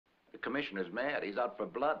commissioner's mad. He's out for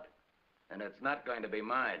blood. And it's not going to be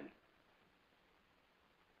mine.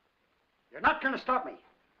 You're not going to stop me.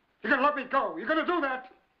 You're going to let me go. You're going to do that.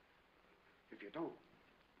 If you don't.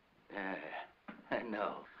 I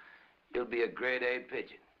know. You'll be a grade A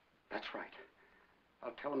pigeon. That's right.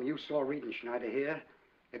 I'll tell him you saw Riedenschneider here.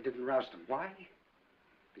 It didn't roust him. Why?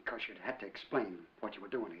 Because you'd had to explain what you were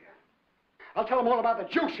doing here. I'll tell him all about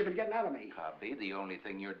the juice you've been getting out of me. Cobby, the only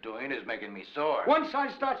thing you're doing is making me sore. Once I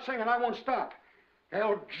start singing, I won't stop.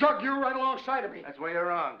 They'll drug you right alongside of me. That's where you're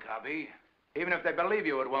wrong, Cobby. Even if they believe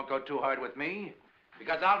you, it won't go too hard with me.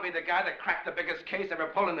 Because I'll be the guy that cracked the biggest case ever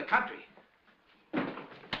pulled in the country. You'll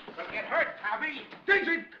get hurt, Cobby.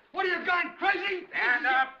 Ditrich, what are you, gone crazy? Stand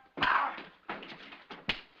up. Ah.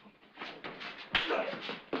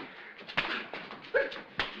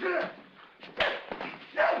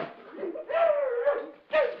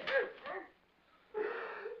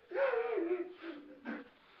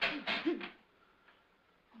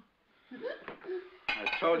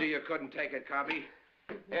 I told you you couldn't take it, Cobby.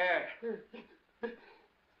 Here.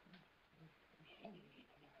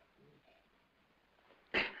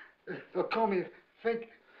 They'll call me a fake.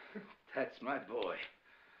 That's my boy.